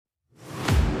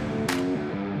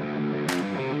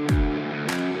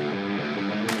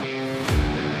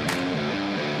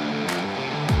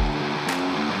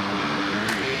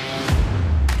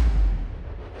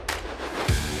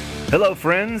Hello,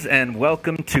 friends, and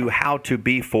welcome to How to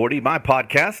Be 40, my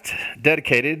podcast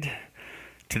dedicated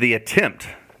to the attempt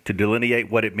to delineate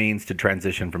what it means to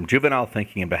transition from juvenile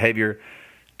thinking and behavior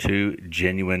to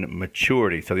genuine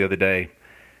maturity. So the other day,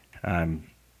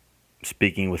 I'm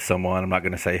speaking with someone, I'm not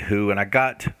going to say who, and I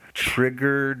got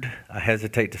triggered. I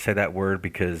hesitate to say that word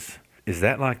because is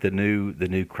that like the new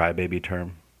crybaby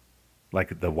term?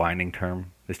 Like the whining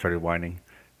term? They started whining.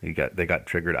 They got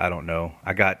triggered. I don't know.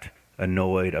 I got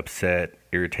annoyed, upset,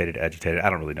 irritated, agitated.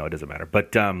 I don't really know. It doesn't matter.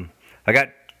 But I got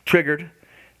triggered.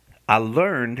 I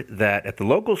learned that at the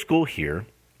local school here,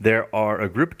 there are a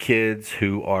group of kids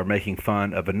who are making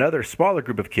fun of another smaller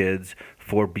group of kids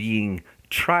for being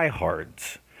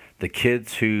tryhards. The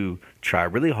kids who try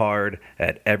really hard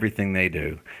at everything they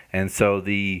do. And so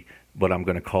what I'm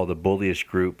going to call the bullyish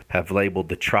group have labeled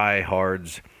the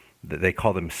tryhards, they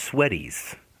call them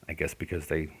sweaties, I guess because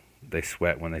they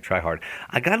sweat when they try hard.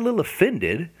 I got a little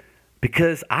offended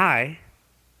because I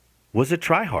was a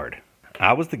tryhard.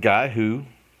 I was the guy who,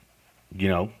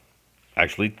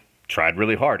 actually tried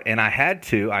really hard. And I had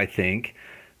to, I think,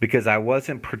 because I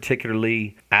wasn't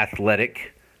particularly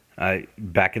athletic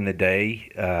back in the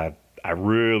day. I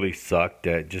really sucked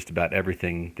at just about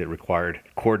everything that required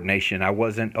coordination. I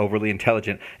wasn't overly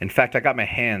intelligent. In fact, I got my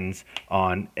hands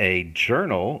on a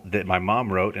journal that my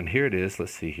mom wrote, and here it is.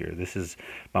 Let's see here. This is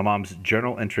my mom's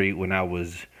journal entry when I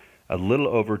was a little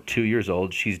over 2 years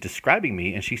old. She's describing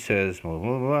me, and she says, blah,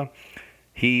 blah, blah,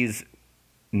 he's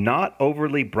not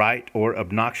overly bright or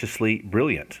obnoxiously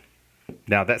brilliant.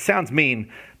 Now, that sounds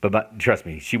mean, but trust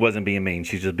me, she wasn't being mean.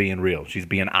 She's just being real. She's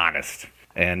being honest.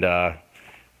 And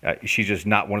she's just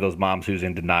not one of those moms who's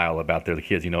in denial about their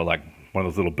kids, like one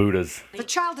of those little Buddhas. The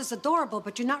child is adorable,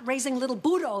 but you're not raising little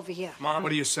Buddha over here. Mom,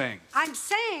 what are you saying? I'm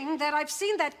saying that I've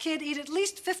seen that kid eat at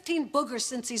least 15 boogers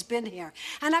since he's been here.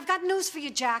 And I've got news for you,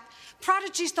 Jack.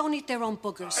 Prodigies don't eat their own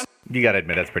boogers. You got to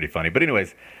admit, that's pretty funny. But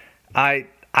anyways, I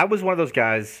was one of those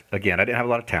guys, again, I didn't have a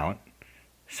lot of talent.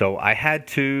 So I had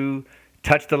to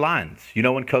touch the lines.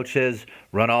 When coach says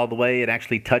run all the way and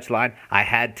actually touch line, I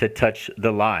had to touch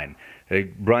the line.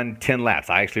 Run 10 laps.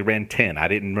 I actually ran 10. I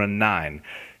didn't run 9.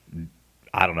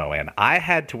 I don't know, man. I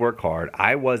had to work hard.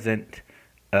 I wasn't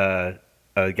a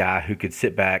guy who could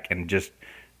sit back and just,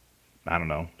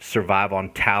 survive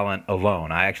on talent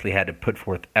alone. I actually had to put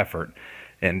forth effort.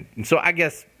 And so I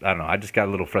guess, I just got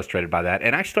a little frustrated by that.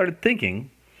 And I started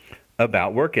thinking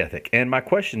about work ethic. And my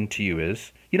question to you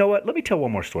is, you know what? Let me tell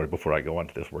one more story before I go on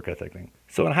to this work ethic thing.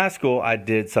 So in high school, I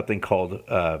did something called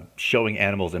showing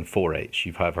animals in 4-H.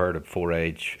 You've heard of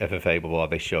 4-H, FFA, blah, blah.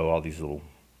 They show all these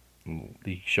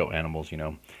they show animals,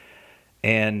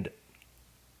 And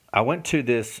I went to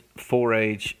this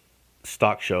 4-H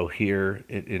stock show here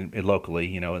in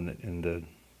locally, in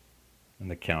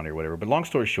the county or whatever. But long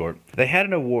story short, they had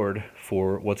an award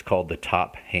for what's called the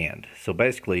top hand. So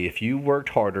basically, if you worked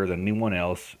harder than anyone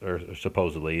else, or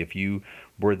supposedly, if you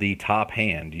were the top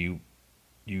hand, you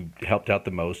helped out the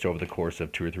most over the course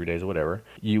of 2 or 3 days or whatever,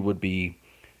 you would be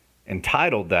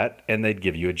entitled that, and they'd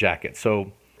give you a jacket.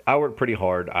 So I worked pretty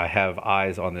hard. I have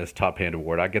eyes on this top hand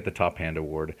award. I get the top hand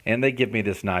award, and they give me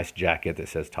this nice jacket that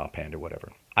says top hand or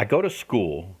whatever. I go to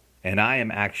school, and I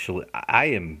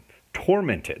am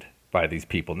tormented by these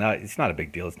people. Now, it's not a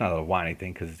big deal. It's not a whiny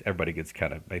thing because everybody gets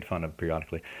kind of made fun of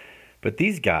periodically. But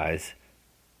these guys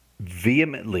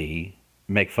vehemently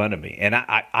make fun of me. And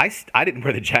I didn't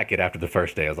wear the jacket after the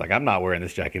first day. I was like, I'm not wearing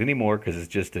this jacket anymore because it's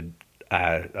just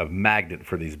a magnet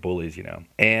for these bullies,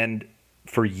 And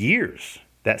for years,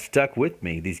 that stuck with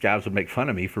me. These guys would make fun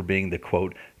of me for being the,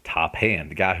 quote, top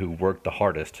hand, the guy who worked the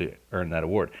hardest to earn that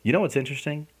award. You know what's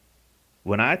interesting?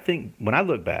 When I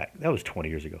look back, that was 20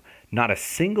 years ago, not a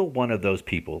single one of those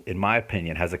people, in my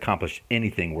opinion, has accomplished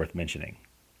anything worth mentioning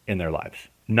in their lives.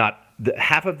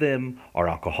 Half of them are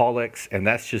alcoholics, and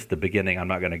that's just the beginning. I'm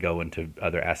not going to go into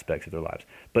other aspects of their lives.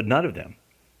 But none of them.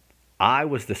 I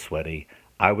was the sweaty,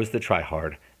 I was the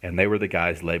tryhard, and they were the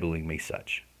guys labeling me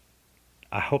such.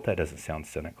 I hope that doesn't sound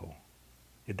cynical.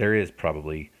 There is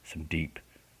probably some deep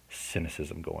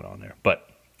cynicism going on there. But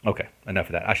okay, enough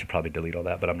of that. I should probably delete all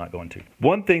that, but I'm not going to.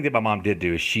 One thing that my mom did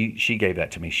do is she gave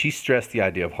that to me. She stressed the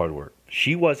idea of hard work.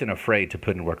 She wasn't afraid to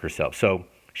put in work herself. So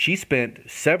she spent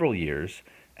several years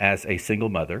as a single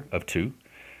mother of 2.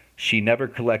 She never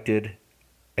collected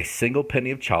a single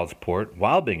penny of child support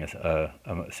while being a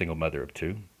single mother of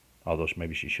 2, although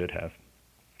maybe she should have.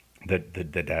 The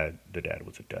dad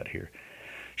was a dud here.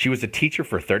 She was a teacher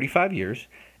for 35 years,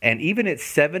 and even at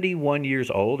 71 years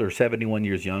old, or 71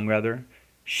 years young rather,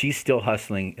 she's still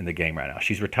hustling in the game right now.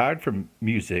 She's retired from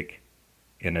music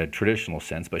in a traditional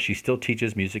sense, but she still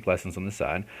teaches music lessons on the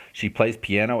side. She plays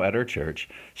piano at her church.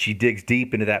 She digs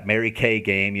deep into that Mary Kay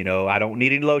game. I don't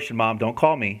need any lotion, Mom. Don't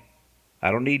call me.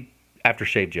 I don't need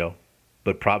aftershave gel.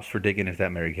 But props for digging into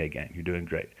that Mary Kay game. You're doing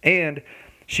great. And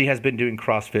she has been doing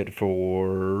CrossFit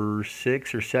for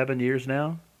 6 or 7 years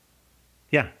now.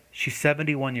 Yeah, she's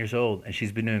 71 years old, and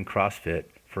she's been doing CrossFit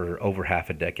for over half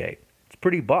a decade. It's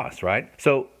pretty boss, right?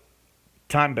 So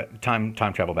time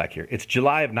travel back here. It's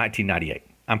July of 1998.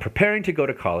 I'm preparing to go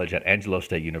to college at Angelo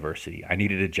State University. I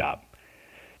needed a job.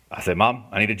 I said, Mom,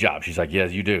 I need a job. She's like,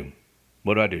 yes, you do.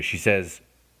 What do? She says,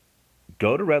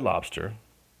 go to Red Lobster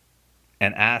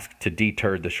and ask to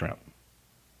deturd the shrimp.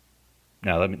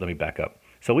 Now, let me back up.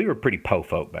 So we were pretty po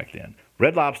folk back then.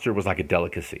 Red Lobster was like a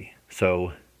delicacy.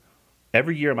 So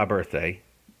every year on my birthday,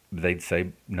 they'd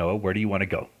say, Noah, where do you want to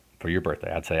go for your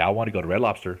birthday? I'd say, I want to go to Red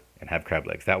Lobster and have crab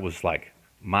legs. That was like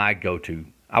my go-to.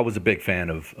 I was a big fan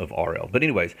of RL. But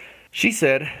anyways, she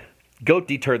said, go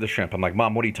deter the shrimp. I'm like,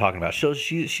 Mom, what are you talking about? So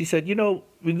she said, when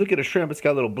you look at a shrimp, it's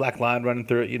got a little black line running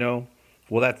through it,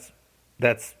 Well,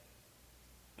 that's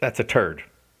a turd.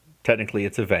 Technically,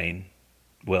 it's a vein.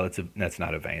 Well, that's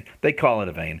not a vein. They call it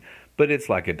a vein, but it's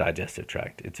like a digestive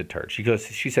tract. It's a turd.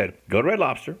 She said, go to Red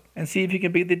Lobster and see if you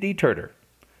can be the deturder.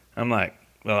 I'm like,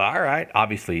 well, all right.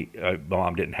 Obviously,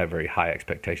 Mom didn't have very high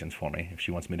expectations for me if she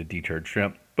wants me to deturd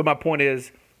shrimp. But my point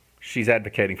is, she's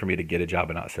advocating for me to get a job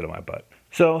and not sit on my butt.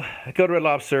 So I go to Red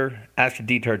Lobster, ask to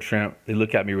deturd shrimp. They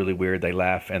look at me really weird. They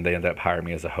laugh, and they end up hiring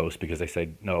me as a host because they say,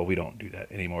 no, we don't do that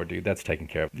anymore, dude. That's taken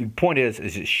care of. The point is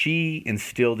that she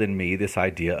instilled in me this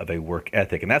idea of a work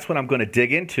ethic. And that's what I'm going to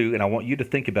dig into, and I want you to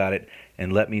think about it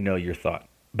and let me know your thought.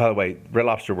 By the way, Red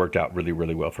Lobster worked out really,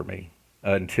 really well for me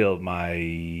until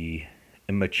my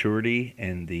immaturity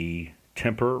in the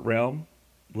temper realm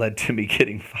led to me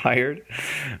getting fired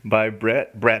by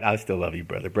Brett. Brett, I still love you,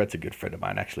 brother. Brett's a good friend of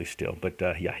mine, actually, still. But,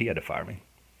 yeah, he had to fire me.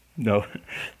 No,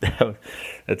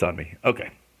 that's on me.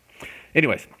 Okay.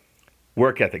 Anyways,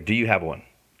 work ethic. Do you have one?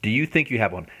 Do you think you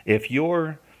have one? If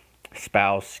your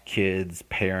spouse, kids,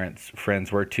 parents,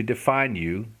 friends were to define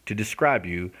you, to describe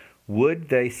you, would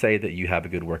they say that you have a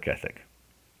good work ethic?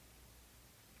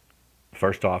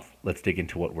 First off, let's dig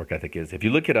into what work ethic is. If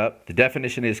you look it up, the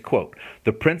definition is, quote,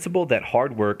 the principle that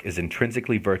hard work is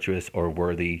intrinsically virtuous or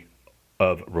worthy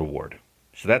of reward.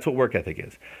 So that's what work ethic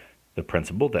is. The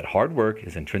principle that hard work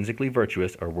is intrinsically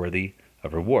virtuous or worthy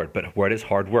of reward. But what is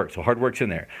hard work? So hard work's in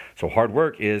there. So hard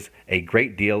work is a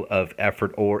great deal of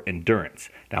effort or endurance.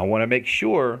 Now, I want to make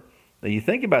sure that you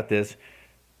think about this.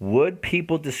 Would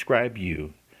people describe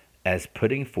you as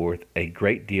putting forth a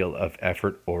great deal of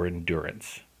effort or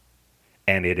endurance,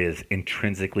 and it is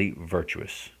intrinsically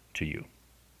virtuous to you?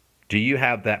 Do you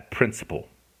have that principle?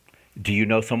 Do you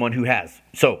know someone who has?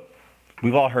 So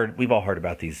we've all heard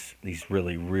about these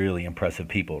really, really impressive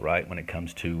people, right? When it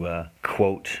comes to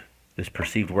quote, this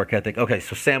perceived work ethic. Okay,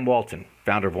 so Sam Walton,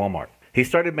 founder of Walmart. He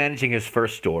started managing his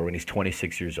first store when he's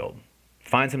 26 years old.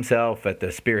 Finds himself at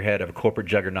the spearhead of a corporate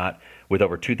juggernaut with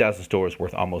over 2,000 stores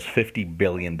worth almost $50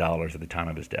 billion at the time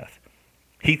of his death.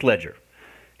 Heath Ledger.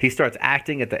 He starts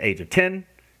acting at the age of 10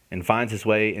 and finds his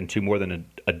way into more than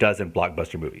a dozen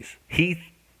blockbuster movies. He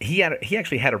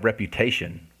actually had a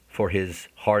reputation for his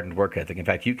hardened work ethic. In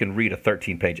fact, you can read a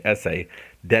 13-page essay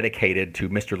dedicated to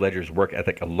Mr. Ledger's work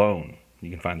ethic alone.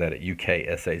 You can find that at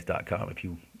ukessays.com if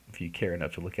you care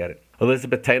enough to look at it.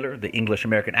 Elizabeth Taylor, the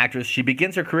English-American actress, she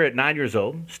begins her career at 9 years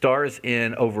old, stars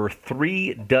in over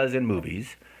 3 dozen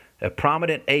movies, a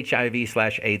prominent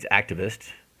HIV/AIDS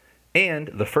activist, and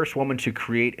the first woman to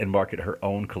create and market her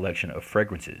own collection of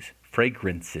fragrances,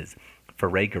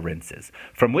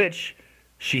 from which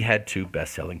she had 2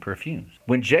 best-selling perfumes.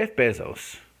 When Jeff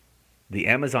Bezos, the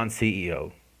Amazon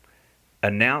CEO,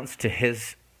 announced to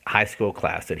his high school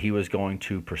class that he was going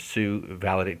to pursue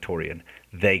valedictorian,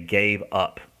 they gave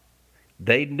up.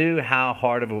 They knew how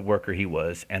hard of a worker he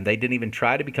was, and they didn't even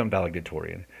try to become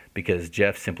valedictorian because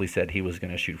Jeff simply said he was going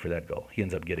to shoot for that goal. He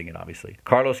ends up getting it, obviously.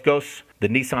 Carlos Ghosn, the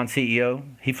Nissan CEO,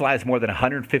 he flies more than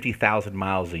 150,000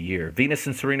 miles a year. Venus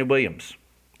and Serena Williams,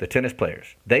 the tennis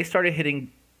players, they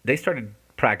started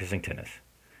practicing tennis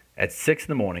at 6 in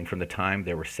the morning from the time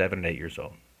they were 7 and 8 years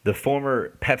old. The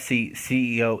former Pepsi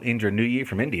CEO Indra Nooyi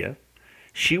from India,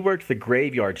 she worked the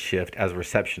graveyard shift as a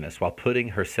receptionist while putting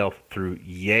herself through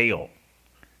Yale.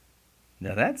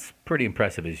 Now that's pretty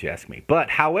impressive if you ask me. But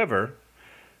however,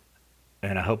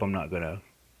 and I hope I'm not going to,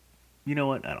 you know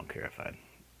what? I don't care if I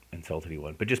insulted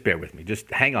anyone, but just bear with me.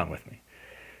 Just hang on with me.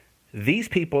 These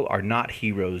people are not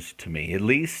heroes to me, at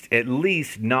least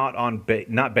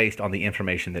not based on the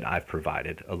information that I've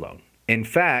provided alone. In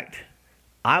fact,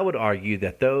 I would argue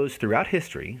that those throughout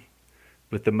history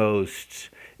with the most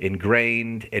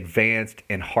ingrained, advanced,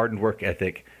 and hardened work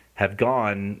ethic have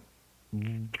gone,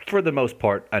 for the most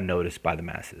part, unnoticed by the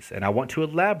masses. And I want to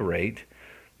elaborate,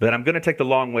 but I'm going to take the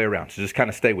long way around, so just kind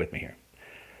of stay with me here.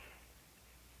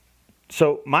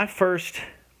 So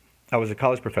I was a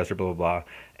college professor, blah, blah, blah,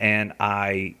 and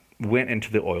I went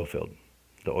into the oil field.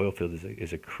 The oil field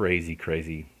is a crazy,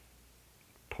 crazy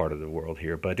part of the world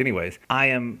here. But anyways, I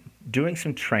am doing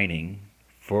some training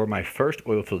for my first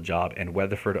oil field job in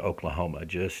Weatherford, Oklahoma. I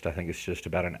think it's just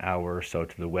about an hour or so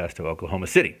to the west of Oklahoma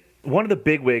City. One of the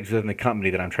big wigs in the company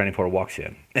that I'm training for walks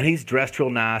in, and he's dressed real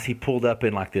nice. He pulled up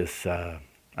in like this, I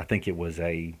think it was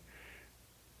a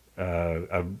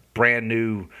brand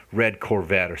new red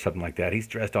Corvette or something like that. He's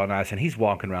dressed all nice, and he's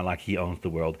walking around like he owns the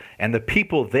world. And the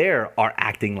people there are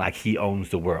acting like he owns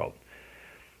the world.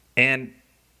 And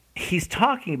he's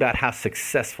talking about how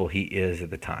successful he is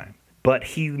at the time. But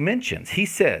he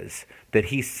says that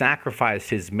he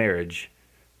sacrificed his marriage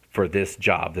for this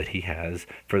job that he has,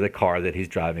 for the car that he's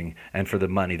driving, and for the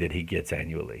money that he gets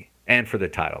annually, and for the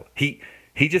title. He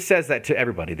just says that to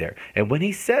everybody there. And when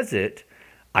he says it,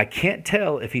 I can't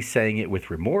tell if he's saying it with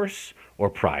remorse or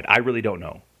pride. I really don't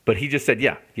know. But he just said,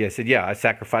 yeah. He said, yeah, I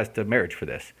sacrificed a marriage for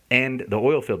this. And the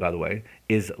oil field, by the way,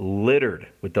 is littered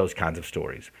with those kinds of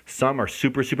stories. Some are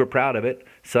super, super proud of it.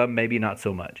 Some maybe not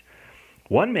so much.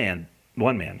 One man,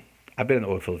 I've been in the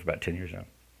oil field for about 10 years now.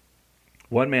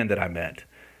 One man that I met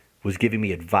was giving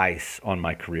me advice on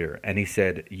my career. And he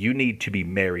said, you need to be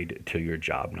married to your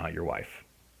job, not your wife.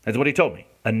 That's what he told me.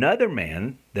 Another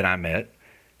man that I met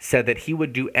said that he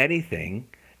would do anything,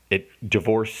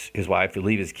 divorce his wife,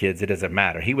 leave his kids, it doesn't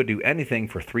matter. He would do anything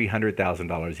for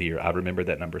 $300,000 a year. I remember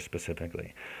that number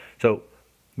specifically. So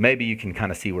maybe you can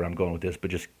kind of see where I'm going with this, but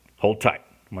just hold tight.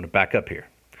 I'm going to back up here.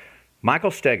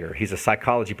 Michael Steger, he's a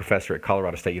psychology professor at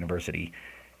Colorado State University.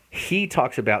 He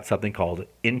talks about something called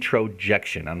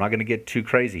introjection. I'm not going to get too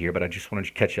crazy here, but I just want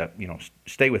to catch up,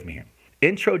 stay with me here.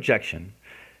 Introjection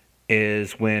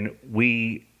is when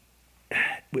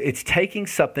it's taking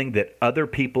something that other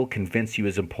people convince you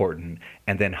is important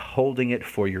and then holding it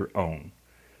for your own.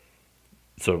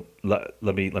 So let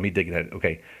me dig that.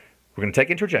 Okay, we're going to take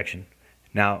introjection.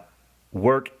 Now,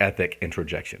 work ethic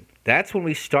introjection. That's when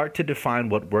we start to define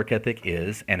what work ethic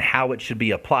is and how it should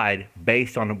be applied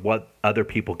based on what other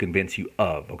people convince you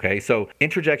of, okay? So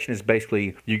introjection is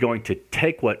basically you're going to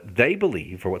take what they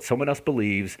believe or what someone else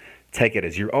believes, take it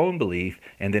as your own belief,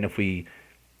 and then if we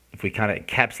kind of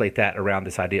encapsulate that around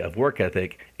this idea of work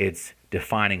ethic, it's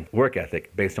defining work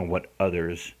ethic based on what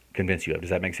others convince you of. Does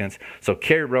that make sense? So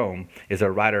Carrie Rome is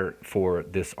a writer for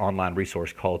this online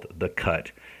resource called The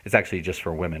Cut. It's actually just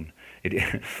for women.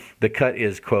 The Cut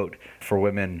is, quote, for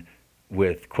women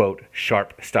with, quote,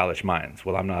 sharp, stylish minds.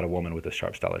 Well, I'm not a woman with a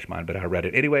sharp, stylish mind, but I read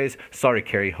it anyways. Sorry,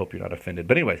 Carrie. Hope you're not offended.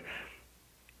 But anyways,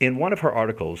 in one of her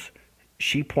articles,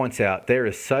 she points out there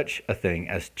is such a thing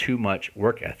as too much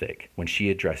work ethic when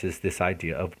she addresses this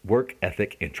idea of work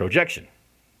ethic introjection.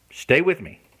 Stay with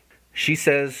me. She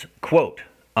says, quote,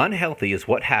 unhealthy is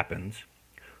what happens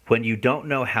when you don't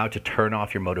know how to turn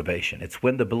off your motivation. It's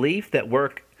when the belief that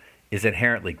work is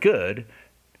inherently good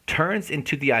turns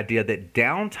into the idea that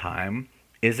downtime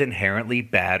is inherently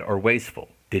bad or wasteful.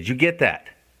 Did you get that?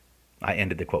 I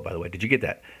ended the quote, by the way. Did you get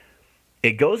that?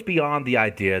 It goes beyond the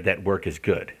idea that work is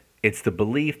good. It's the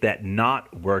belief that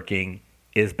not working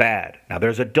is bad. Now,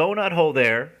 there's a donut hole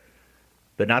there,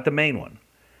 but not the main one.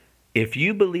 If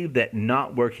you believe that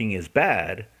not working is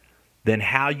bad, then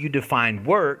how you define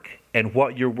work and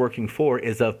what you're working for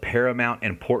is of paramount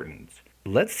importance.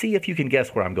 Let's see if you can guess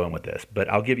where I'm going with this, but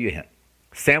I'll give you a hint.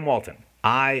 Sam Walton,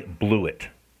 I blew it.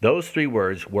 Those 3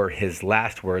 words were his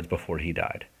last words before he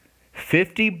died.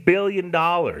 $50 billion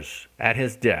at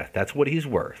his death. That's what he's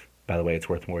worth. By the way, it's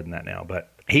worth more than that now,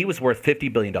 but he was worth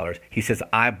 $50 billion. He says,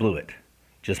 I blew it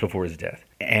just before his death.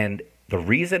 And the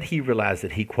reason he realized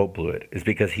that he, quote, blew it is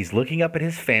because he's looking up at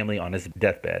his family on his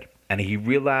deathbed, and he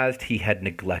realized he had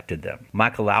neglected them.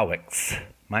 Mike Michalowicz,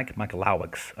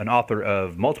 an author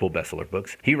of multiple bestseller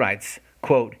books, he writes,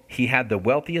 quote, he had the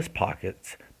wealthiest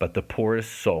pockets, but the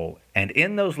poorest soul. And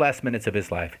in those last minutes of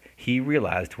his life, he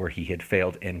realized where he had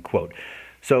failed, end quote.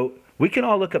 So we can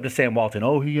all look up to Sam Walton.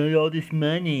 Oh, he had all this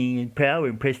money and power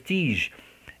and prestige.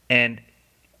 And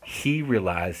he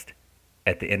realized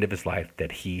at the end of his life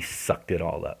that he sucked it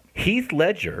all up. Heath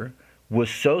Ledger was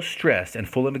so stressed and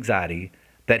full of anxiety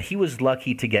that he was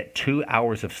lucky to get 2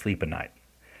 hours of sleep a night.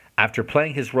 After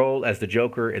playing his role as the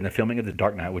Joker in the filming of The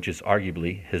Dark Knight, which is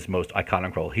arguably his most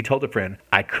iconic role, he told a friend,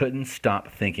 I couldn't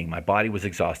stop thinking. My body was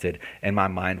exhausted and my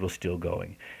mind was still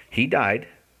going. He died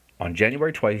on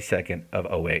January 22nd of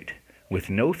 2008 with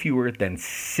no fewer than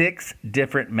 6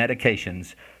 different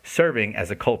medications serving as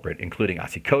a culprit, including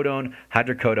oxycodone,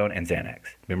 hydrocodone, and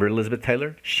Xanax. Remember Elizabeth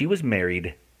Taylor? She was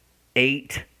married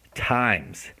 8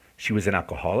 times. She was an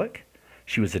alcoholic.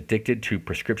 She was addicted to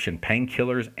prescription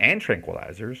painkillers and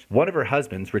tranquilizers. One of her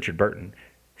husbands, Richard Burton,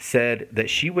 said that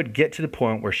she would get to the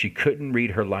point where she couldn't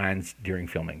read her lines during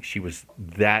filming. She was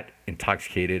that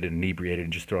intoxicated and inebriated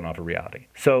and just thrown off of reality.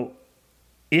 So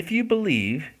if you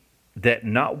believe that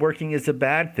not working is a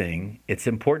bad thing, it's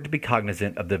important to be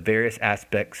cognizant of the various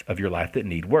aspects of your life that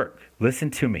need work.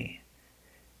 Listen to me.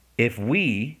 If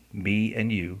we, me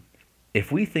and you,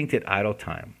 if we think that idle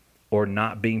time or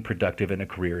not being productive in a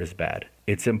career is bad,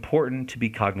 it's important to be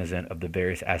cognizant of the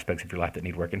various aspects of your life that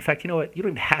need work. In fact, you know what? You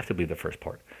don't even have to believe the first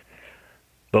part.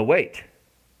 But wait.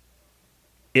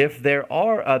 If there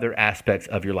are other aspects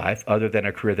of your life other than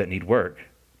a career that need work,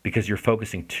 because you're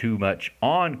focusing too much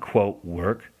on, quote,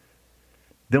 work,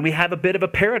 then we have a bit of a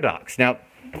paradox. Now,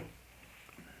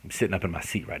 I'm sitting up in my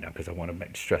seat right now because I want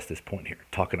to stress this point here,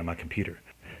 talking to my computer.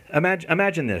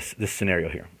 Imagine this scenario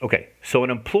here. Okay, so an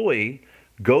employee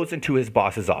goes into his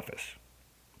boss's office.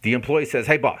 The employee says,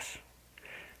 "Hey, boss,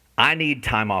 I need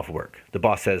time off work." The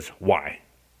boss says, "Why?"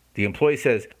 The employee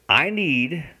says, "I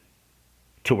need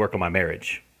to work on my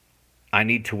marriage. I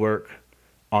need to work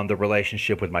on the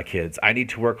relationship with my kids. I need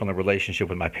to work on the relationship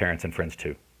with my parents and friends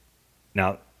too."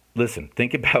 Now, listen,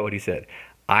 think about what he said.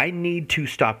 I need to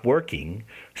stop working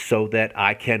so that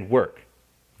I can work.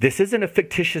 This isn't a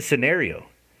fictitious scenario.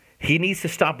 He needs to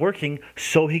stop working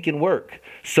so he can work.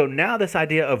 So now this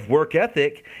idea of work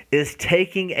ethic is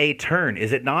taking a turn,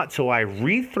 is it not? So I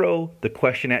rethrow the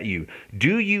question at you.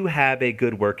 Do you have a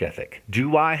good work ethic?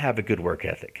 Do I have a good work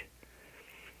ethic?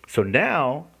 So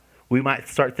now we might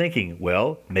start thinking,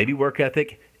 well, maybe work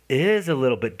ethic is a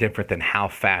little bit different than how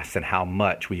fast and how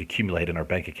much we accumulate in our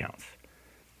bank accounts.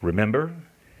 Remember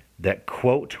that,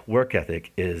 quote, work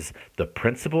ethic is the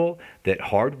principle that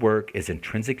hard work is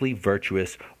intrinsically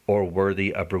virtuous or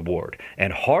worthy of reward.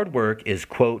 And hard work is,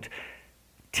 quote,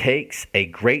 takes a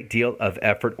great deal of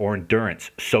effort or endurance.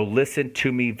 So listen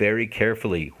to me very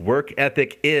carefully. Work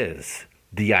ethic is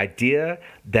the idea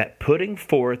that putting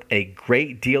forth a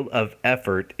great deal of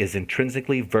effort is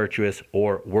intrinsically virtuous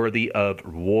or worthy of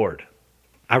reward.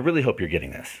 I really hope you're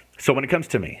getting this. So when it comes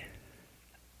to me,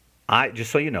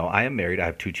 just so you know, I am married. I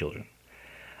have 2 children.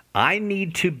 I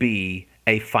need to be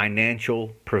a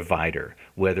financial provider,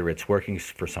 whether it's working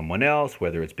for someone else,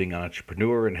 whether it's being an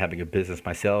entrepreneur and having a business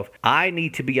myself. I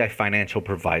need to be a financial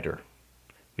provider.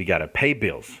 We got to pay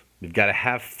bills. We've got to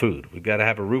have food. We've got to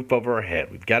have a roof over our head.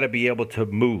 We've got to be able to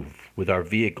move with our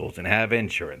vehicles and have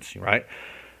insurance, right?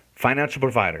 Financial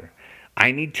provider.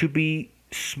 I need to be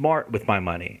smart with my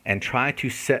money and try to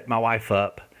set my wife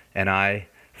up and I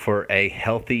for a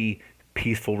healthy,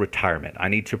 peaceful retirement. I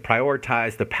need to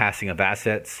prioritize the passing of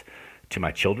assets to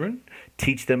my children,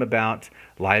 teach them about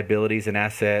liabilities and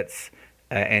assets,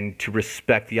 and to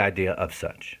respect the idea of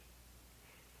such.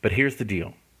 But here's the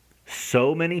deal.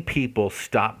 So many people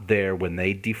stop there when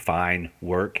they define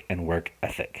work and work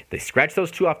ethic. They scratch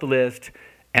those 2 off the list.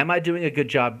 Am I doing a good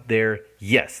job there?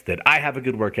 Yes, that I have a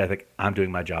good work ethic. I'm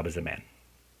doing my job as a man.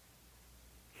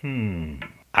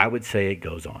 I would say it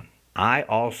goes on. I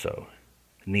also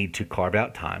need to carve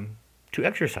out time to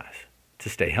exercise, to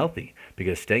stay healthy,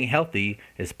 because staying healthy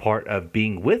is part of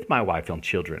being with my wife and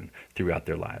children throughout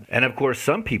their lives. And of course,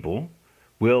 some people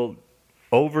will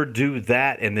overdo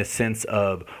that in the sense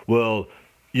of, well,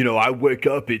 you know, I wake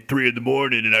up at 3 a.m.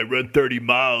 and I run 30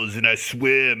 miles and I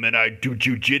swim and I do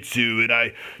jujitsu and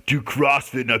I do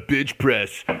CrossFit and I bench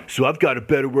press. So I've got a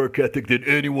better work ethic than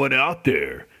anyone out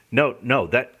there. No.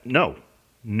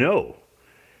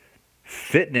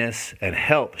 Fitness and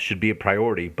health should be a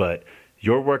priority, but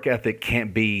your work ethic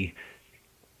can't be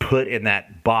put in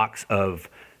that box of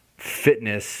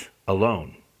fitness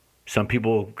alone. Some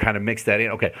people kind of mix that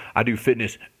in. Okay, I do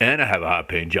fitness and I have a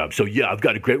high-paying job. So yeah, I've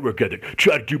got a great work ethic.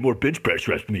 Try to do more bench press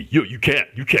reps with me. You can't.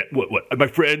 What? My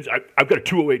friends, I've got a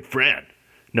 208 Fran.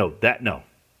 No.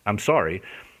 I'm sorry,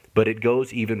 but it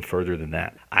goes even further than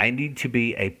that. I need to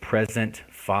be a present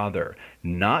father,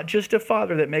 not just a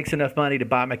father that makes enough money to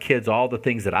buy my kids all the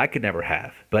things that I could never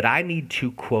have, but I need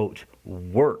to, quote,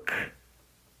 work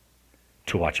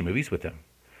to watch movies with them,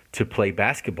 to play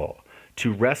basketball,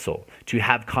 to wrestle, to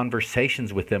have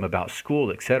conversations with them about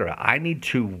school, etc. I need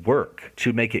to work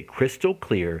to make it crystal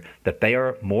clear that they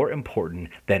are more important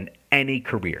than any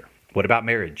career. What about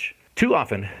marriage? Too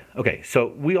often, okay,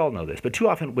 so we all know this, but too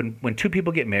often when 2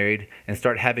 people get married and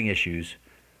start having issues,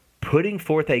 putting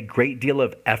forth a great deal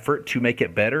of effort to make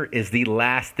it better is the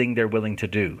last thing they're willing to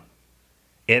do.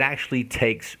 It actually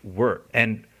takes work.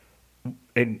 And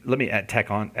And let me add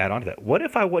on to that. What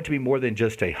if I want to be more than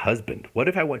just a husband? What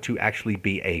if I want to actually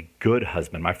be a good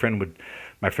husband? My friend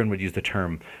would use the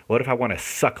term, what if I want to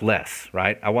suck less,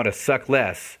 right? I want to suck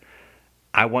less.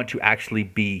 I want to actually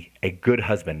be a good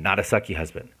husband, not a sucky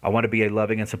husband. I want to be a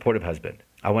loving and supportive husband.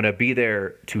 I want to be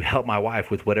there to help my wife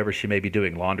with whatever she may be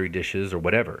doing, laundry, dishes, or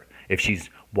whatever. If she's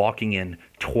walking in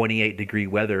 28-degree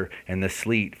weather in the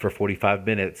sleet for 45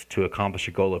 minutes to accomplish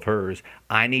a goal of hers,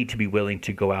 I need to be willing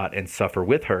to go out and suffer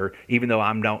with her, even though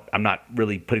I'm not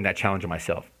really putting that challenge on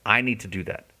myself. I need to do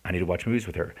that. I need to watch movies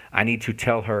with her. I need to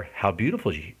tell her how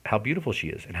beautiful she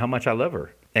is and how much I love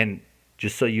her. And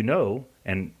just so you know,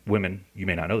 and women, you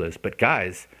may not know this, but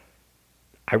guys,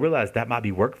 I realize that might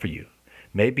be work for you.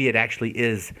 Maybe it actually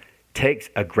takes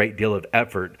a great deal of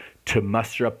effort to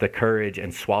muster up the courage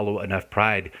and swallow enough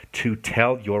pride to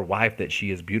tell your wife that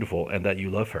she is beautiful and that you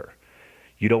love her.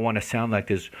 You don't want to sound like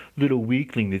this little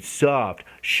weakling that's soft.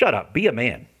 Shut up. Be a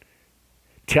man.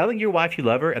 Telling your wife you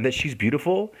love her and that she's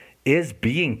beautiful is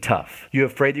being tough. You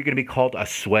afraid you're going to be called a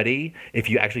sweaty if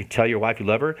you actually tell your wife you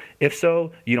love her? If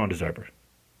so, you don't deserve her.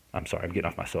 I'm sorry, I'm getting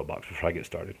off my soapbox before I get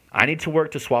started. I need to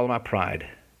work to swallow my pride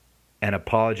and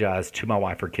apologize to my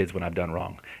wife or kids when I've done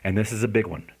wrong. And this is a big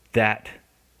one. That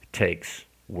takes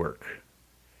work.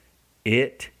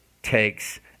 It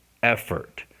takes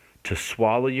effort to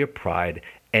swallow your pride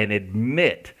and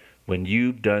admit when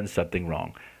you've done something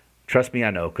wrong. Trust me, I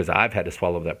know, because I've had to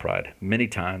swallow that pride many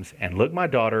times and look my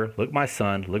daughter, look my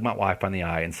son, look my wife on the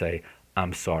eye and say,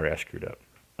 I'm sorry I screwed up.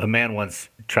 A man once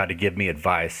tried to give me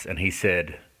advice and he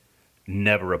said,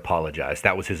 never apologize.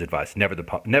 That was his advice.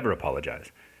 Never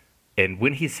apologize. And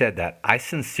when he said that, I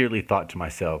sincerely thought to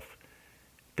myself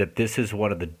that this is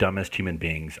one of the dumbest human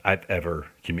beings I've ever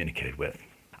communicated with.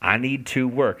 I need to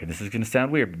work, and this is going to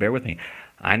sound weird, but bear with me.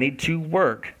 I need to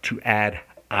work to add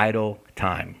idle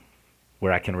time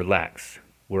where I can relax,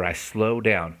 where I slow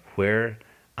down, where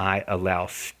I allow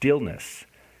stillness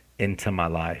into my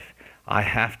life. I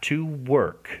have to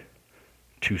work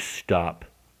to stop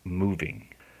moving.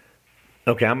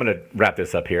 Okay, I'm going to wrap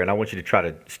this up here, and I want you to try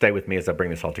to stay with me as I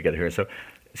bring this all together here.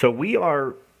 So we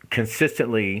are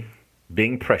consistently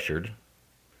being pressured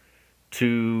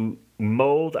to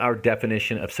mold our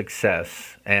definition of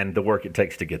success and the work it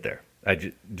takes to get there.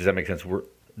 Does that make sense?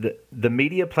 The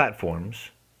media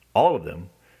platforms, all of them,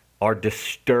 are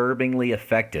disturbingly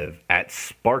effective at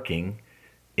sparking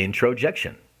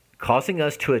introjection, causing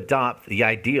us to adopt the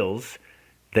ideals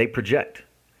they project.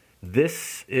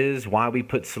 This is why we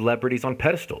put celebrities on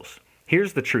pedestals.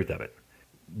 Here's the truth of it.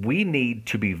 We need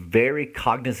to be very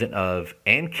cognizant of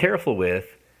and careful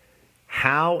with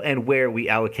how and where we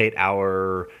allocate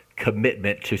our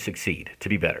commitment to succeed, to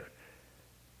be better.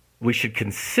 We should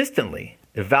consistently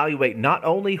evaluate not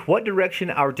only what direction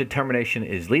our determination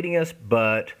is leading us,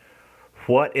 but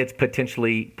what it's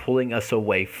potentially pulling us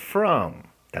away from.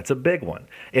 That's a big one.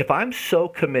 If I'm so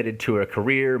committed to a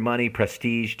career, money,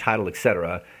 prestige, title,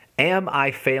 etc., am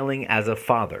I failing as a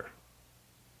father?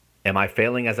 Am I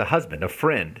failing as a husband, a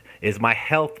friend? Is my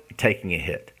health taking a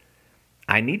hit?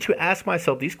 I need to ask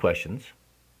myself these questions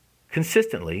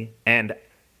consistently and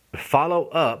follow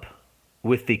up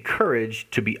with the courage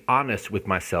to be honest with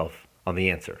myself on the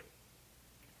answer.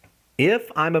 If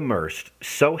I'm immersed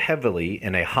so heavily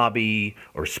in a hobby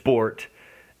or sport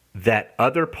that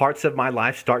other parts of my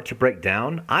life start to break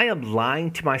down, I am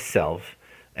lying to myself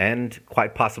and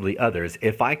quite possibly others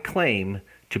if I claim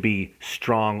to be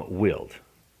strong-willed.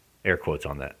 Air quotes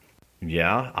on that.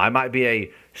 Yeah, I might be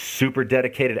a super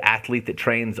dedicated athlete that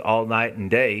trains all night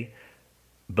and day,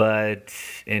 but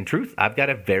in truth, I've got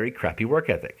a very crappy work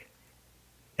ethic.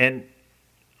 And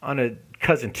on a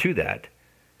cousin to that,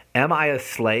 am I a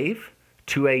slave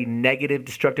to a negative,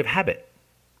 destructive habit?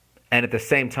 And at the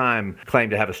same time,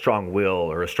 claim to have a strong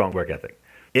will or a strong work ethic?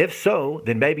 If so,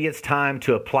 then maybe it's time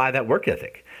to apply that work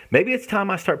ethic. Maybe it's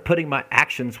time I start putting my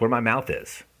actions where my mouth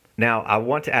is. Now, I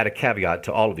want to add a caveat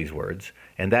to all of these words,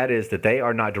 and that is that they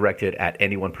are not directed at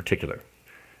anyone particular.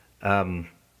 Well,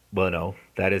 no,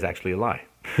 that is actually a lie.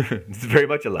 It's very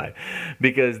much a lie,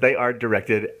 because they are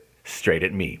directed straight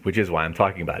at me, which is why I'm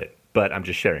talking about it. But I'm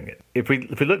just sharing it. If we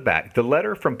look back, the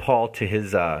letter from Paul to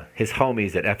his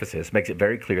homies at Ephesus makes it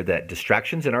very clear that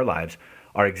distractions in our lives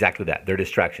are exactly that. They're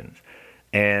distractions.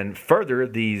 And further,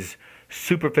 these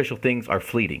superficial things are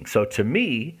fleeting. So to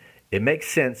me, it makes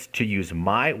sense to use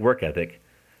my work ethic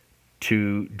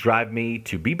to drive me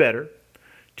to be better,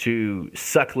 to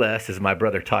suck less, as my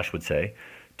brother Tosh would say,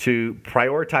 to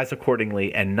prioritize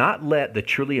accordingly and not let the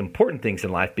truly important things in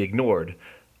life be ignored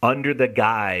under the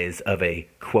guise of a,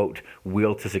 quote,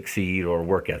 will to succeed or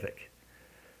work ethic.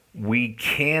 We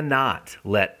cannot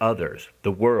let others,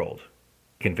 the world,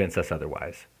 convince us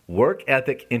otherwise. Work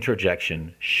ethic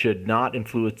introjection should not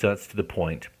influence us to the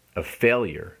point of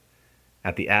failure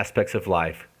at the aspects of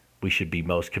life we should be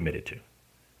most committed to.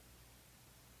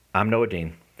 I'm Noah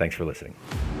Dean. Thanks for listening.